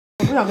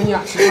我不想跟你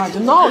俩吃饭，就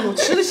闹腾，我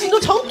吃的心都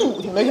成堵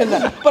挺了。现在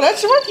本来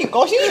吃饭挺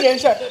高兴一件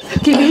事儿，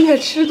给刘也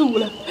吃堵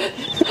了。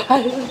哎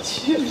呦我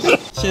去！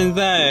现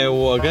在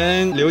我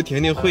跟刘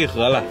婷婷会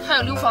合了，还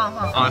有刘芳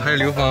芳啊，还有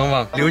刘芳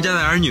芳，刘家的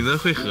儿女们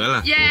会合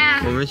了。耶！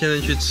我们现在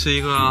去吃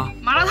一个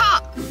麻辣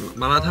烫。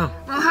麻辣烫，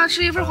然后还要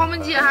吃一份黄焖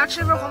鸡，还要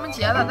吃一份黄焖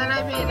茄子，再来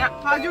一杯饮料。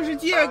他就是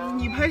借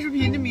你拍视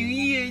频的名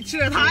义吃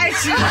点他爱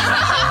吃的。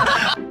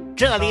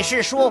这里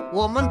是说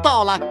我们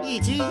到了一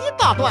集一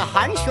大段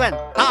寒暄，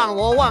但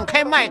我忘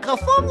开麦克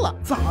风了。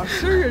咋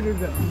事儿啊这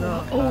人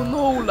呢？Oh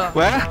no 了！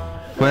喂，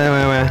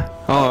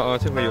哦，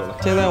这回有了。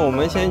现在我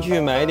们先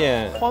去买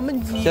点黄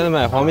焖鸡，现在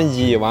买黄焖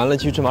鸡，完了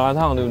去吃麻辣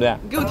烫，对不对？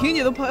你给我婷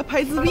姐都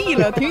拍自闭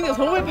了，婷姐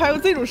从未拍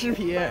过这种视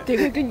频。得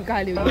亏跟你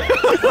干刘烨，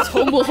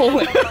从不后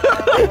悔。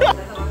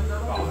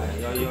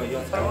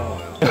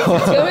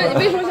请问你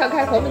为什么想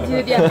开黄焖鸡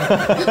的店？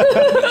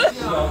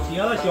小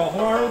茄子、小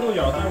红烧肉豆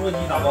角、大锅鸡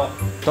打包，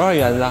多少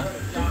元子啊？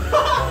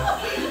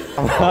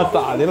妈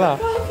咋的了？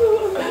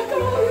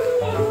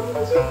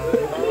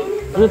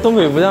不是东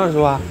北不这样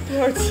说啊？多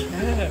少钱？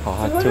好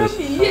啊，多少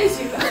比也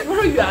行啊？多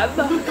少元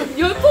子？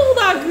你们蹦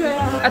大哥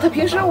呀！啊，他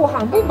平时我好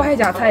像不爱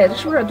夹菜呀，这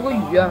是不是有点多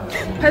余啊？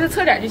拍他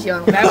侧脸就行，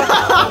来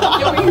吧，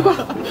有一把。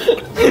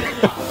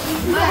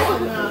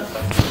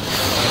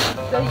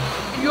在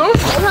羽绒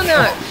服上呢。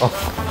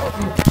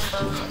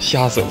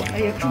吓死我！哎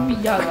呀，猪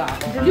一样啊！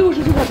你这60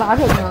岁可咋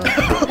整啊？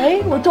哎，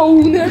我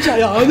周呢？咋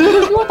样呢？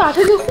给我打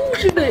成个护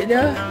士得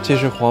呢。这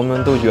是黄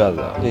焖豆卷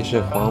子，这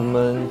是黄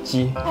焖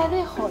鸡。哎，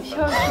那好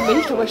像是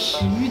没什么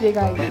食欲的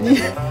感觉。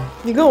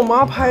你跟我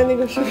妈拍那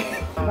个视频，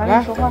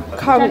来说话，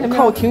看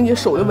我婷姐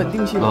手的稳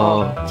定性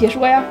啊！解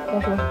说呀，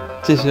要说。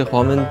这是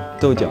黄焖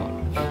豆角。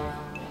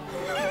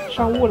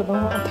上雾了，等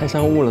会儿。太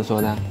上雾了，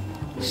说的。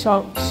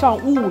上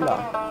雾了，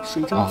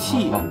水蒸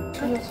气。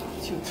吃，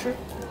请吃。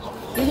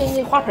刘姐，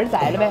你花盆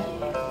摘了呗？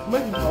没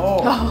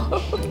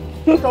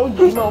调，着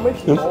急吗？我没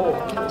调，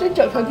真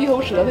整成地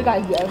头蛇的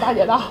感觉，大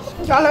姐大。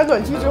家来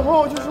暖气之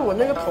后，就是我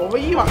那个头发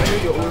一晚上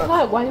就油了。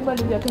那有关系吗？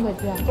刘姐跟暖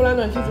气？后来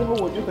暖气之后，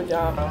我就搁家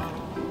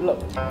冷，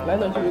来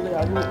暖气就搁家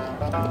热。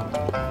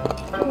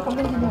这个黄焖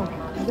鸡呢？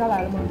你家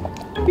来了吗？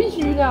必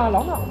须的，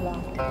老暖和了，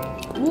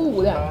鼓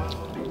鼓的，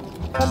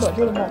穿短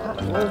袖的不好看。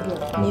我也是，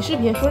你视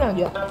频说两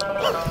句。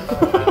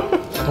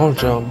好好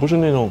吃啊，不是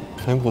那种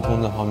很普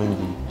通的黄焖鸡。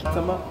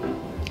怎么？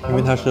因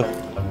为它是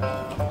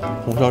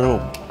红烧肉。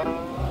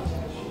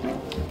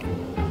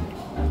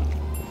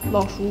老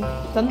叔，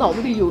咱脑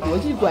子里有逻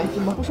辑关系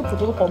吗？不是普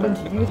通的黄焖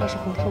鸡，因为它是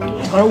红烧肉。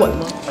尝尝我的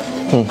吗？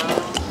嗯，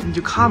你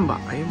就看吧。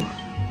哎呀妈，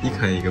一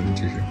看一个不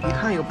吱声，一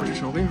看一个不吱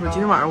声。我跟你说，今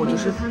天晚上我就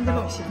是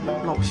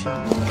老香。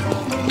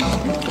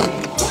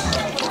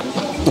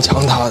你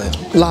尝它的，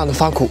辣的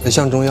发苦的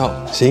像中药，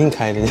谁给你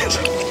开的？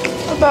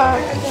拜拜。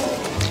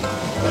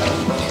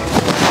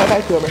拜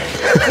拜，哥们儿！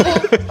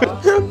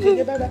姐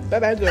姐拜拜，拜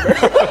拜，哥们儿！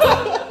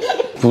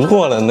不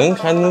错了，能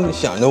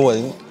想着我，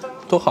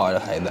多好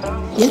呀，孩子。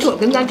人瞅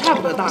跟咱差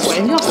不多大，管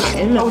人叫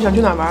孩子。我想去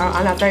哪玩，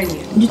俺俩带你。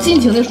你就尽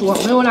情的说，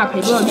没有我俩陪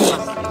不了地方。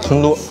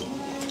成都。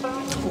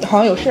好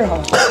像有事哈。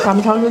咱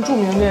们长春著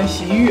名的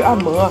洗浴按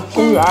摩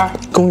公园。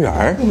公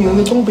园。著名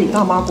的东北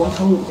大妈广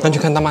场舞。那去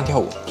看大妈跳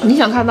舞。你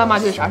想看大妈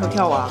就得啥时候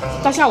跳啊？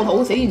大下午头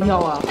子谁给你跳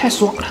啊？太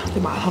爽了，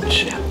这麻辣烫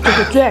吃，这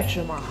是最爱吃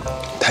麻辣烫。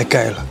太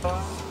盖了。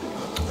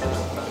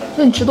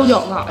那你吃豆角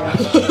干啥呀？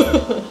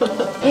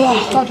哇，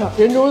大肠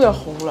人中有点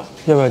红了，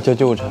要不要叫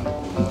救护车？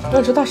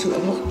要吃大舌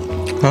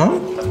头。啊？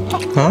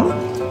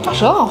大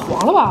舌头好像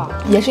黄了吧？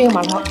也是一个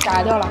麻辣烫，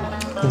摘掉了。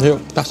没有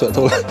大舌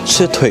头了，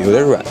是腿有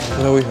点软，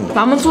不知道为什么。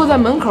咱们坐在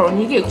门口，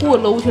你给裤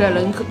子搂起来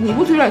了，你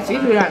不腿软谁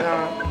腿软呢？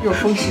有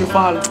风吃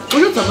饭了，不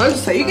是怎么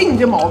谁给你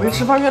这毛病？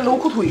吃饭愿搂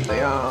裤腿的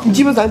呀？你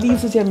记不？咱第一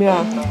次见面，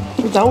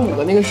就咱5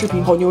个那个视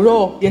频，烤牛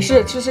肉也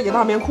是吃给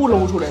大棉裤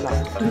搂出来了。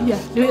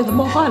刘烨他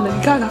冒汗了，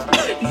你看看，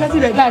你看这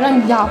脸蛋让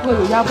你压迫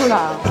有压迫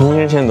了。平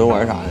时现在都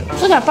玩啥呀？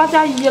整点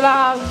8+1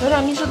啦，整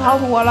点密室逃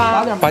脱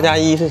啦。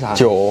8+1是啥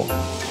？9。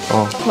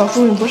哦，老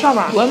叔，你不上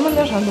网？我们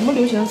那啥怎么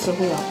流行词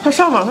汇啊？他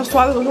上网，他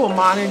刷的都是我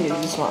妈那年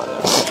纪刷的，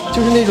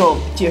就是那种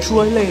解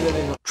说类的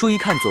那种。注意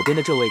看左边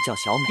的这位叫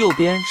小美，右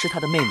边是她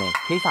的妹妹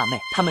黑发妹，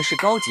她们是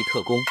高级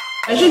特工。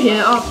短视频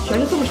啊，全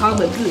是这么长的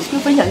文字，就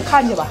分享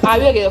看去吧。8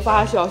月给他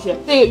发消息，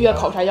这个月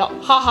考啥药？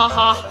哈哈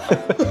哈。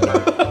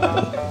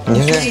你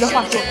看这个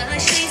话说。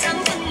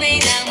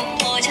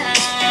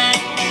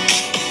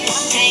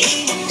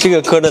这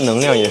个歌的能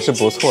量也是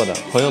不错的，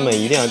朋友们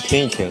一定要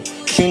听一听，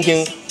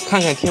听。看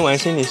看听完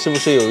身体是不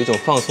是有一种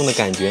放松的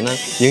感觉呢？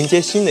迎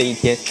接新的一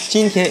天，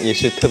今天也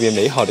是特别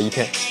美好的一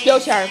天。标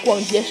签广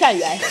结善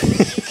缘。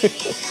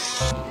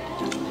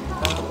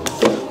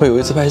我有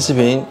一次拍视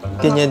频，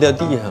垫肩掉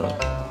地上了，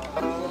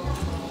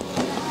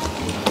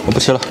我不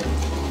吃了。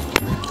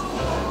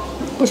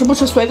不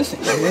吃摔的谁？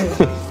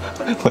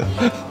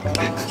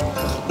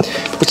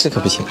不吃可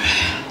不行。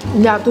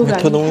你俩都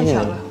感觉东西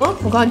了。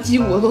我刚鸡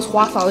骨都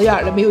划嗓子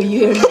眼了，没有一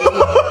个人。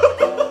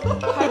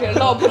差点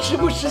唠不吃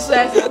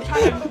摔死，差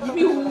点一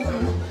命呜呼。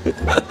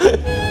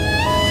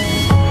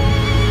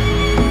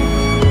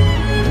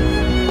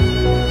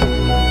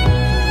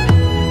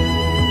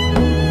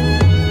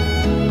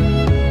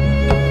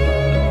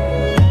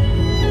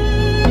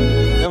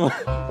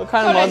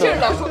看着毛肚，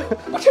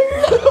我吃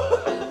了。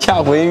下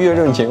回遇到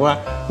这种情况，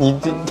你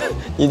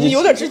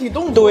有点肢体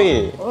动作。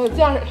对，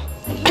这样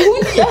留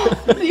点。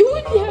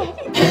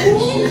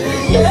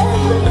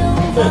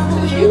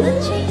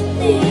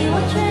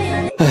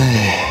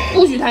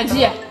不许叹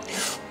气，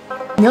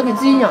你要给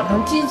自己养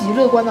成积极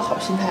乐观的好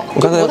心态。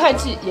不叹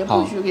气，也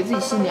不许给自己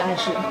心理暗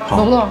示，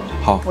懂不懂？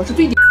好，我是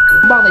最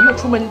棒的，一会儿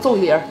出门就揍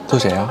一个人。揍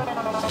谁啊？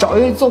找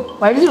一个揍，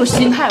我还是这种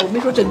心态，我没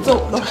说真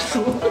揍。老师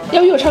说，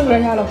要不我唱歌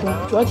去啊？老师，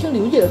主要听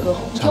刘姐的歌好。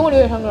你听过刘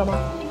姐唱歌吗？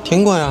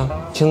听过呀，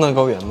青藏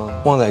高原吗？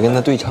旺仔跟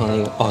他对唱那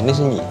个，哦，那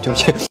是你，对不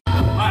起。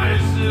还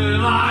是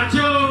那久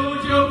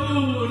久不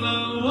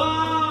能忘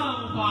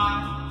怀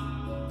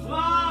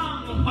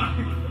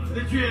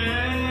的眷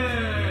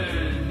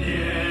恋。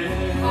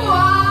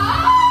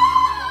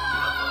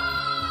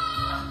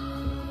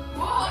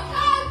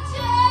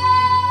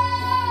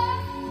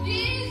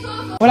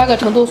我俩搁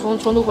成都，从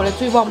成都回来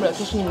最忘不了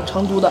就是你们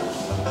成都的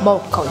冒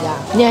烤鸭。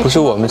你还不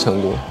是我们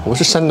成都，我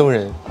是山东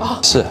人啊。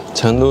是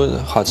成都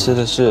好吃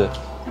的是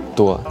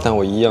多，但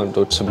我一样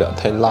都吃不了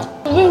太辣。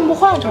你为什么不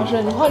换个城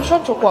市？你换上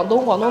广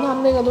东，广东他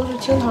们那个都是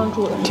清汤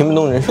煮的，听不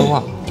懂人说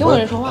话，听不懂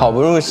人说话。好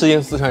不容易适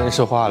应四川人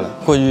说话了，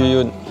过去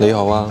又雷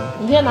好啊。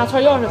你现在拿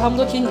串钥匙，他们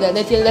都听你的，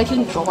来听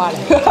你说话来。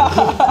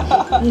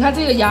你看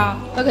这个鸭，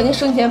它肯定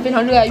生前非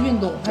常热爱运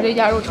动，它这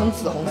鸭肉呈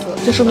紫红色，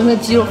这说明它的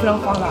肌肉非常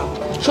发达，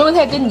说明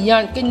它也跟你一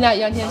样，跟你俩一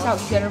样，天天下午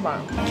去健身房。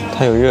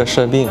他有热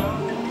射病。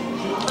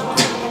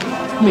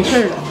没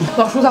事了，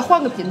老叔他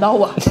换个频道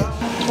啊。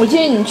我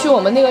建议你去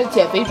我们那个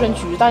减肥专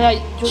区，大家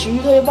就食欲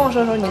特别旺盛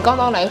的时候，你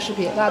刚来个视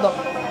频，大家都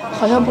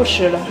好像不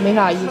吃了，没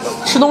啥意思。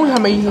吃东西还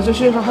没意思，这世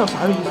界上还有啥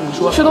有意思？你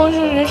说，吃东西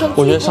是人生。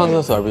我觉得上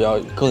厕所比较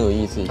更有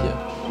意思一些。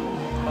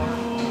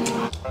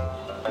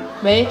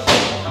喂，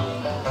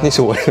那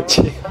是我手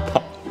机。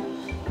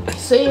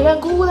虽然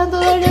孤单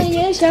的人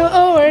也想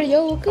偶尔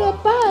有个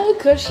伴，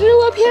可是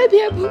我偏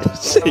偏不。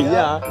谁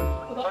呀？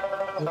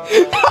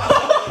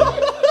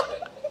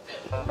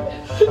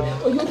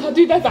我用他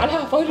对待咱俩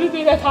方式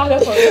对待他的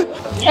朋友。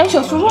哎，我小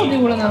酥肉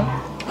丢了呢。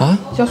啊？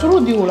小酥肉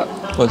丢了。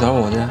我找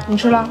我的。你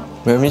吃了？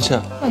没吃。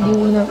那丢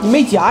了呢？你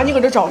没夹，你搁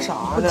这找啥呢？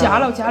我夹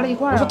了，我夹了一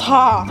块儿。我说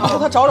他说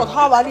他找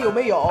他碗里有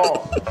没有？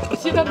我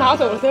现在拿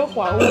走了，他要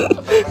还我。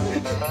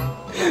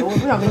我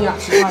不想跟你俩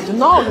吃饭，就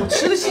闹着，我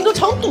吃的心都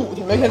成堵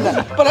挺了。现在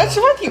本来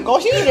吃饭挺高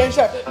兴一件事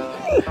儿，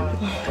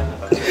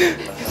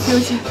对不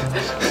起，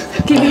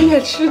给刘姐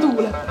吃堵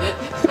了。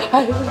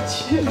哎呦我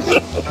去！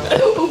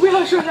我不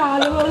想说啥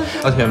了，老师。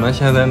老铁们，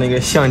现在那个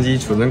相机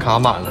储存卡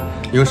满了，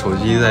用手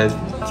机在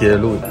接着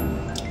录。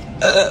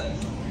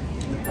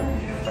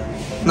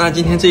那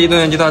今天这一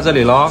段就到这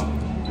里喽。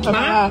我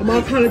妈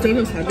看了整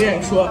整3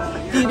遍，说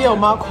第一遍我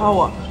妈夸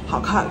我好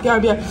看，第2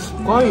遍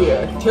广语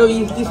挺有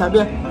意思，第3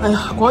遍哎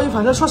呀广语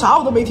反正说啥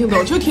我都没听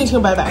懂，就听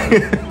清白白。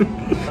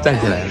站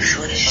起来。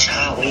说的是啥？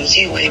我一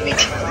句我也没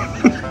听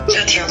懂，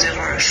就听最后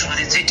说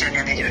的最真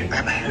的那就是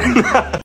拜拜。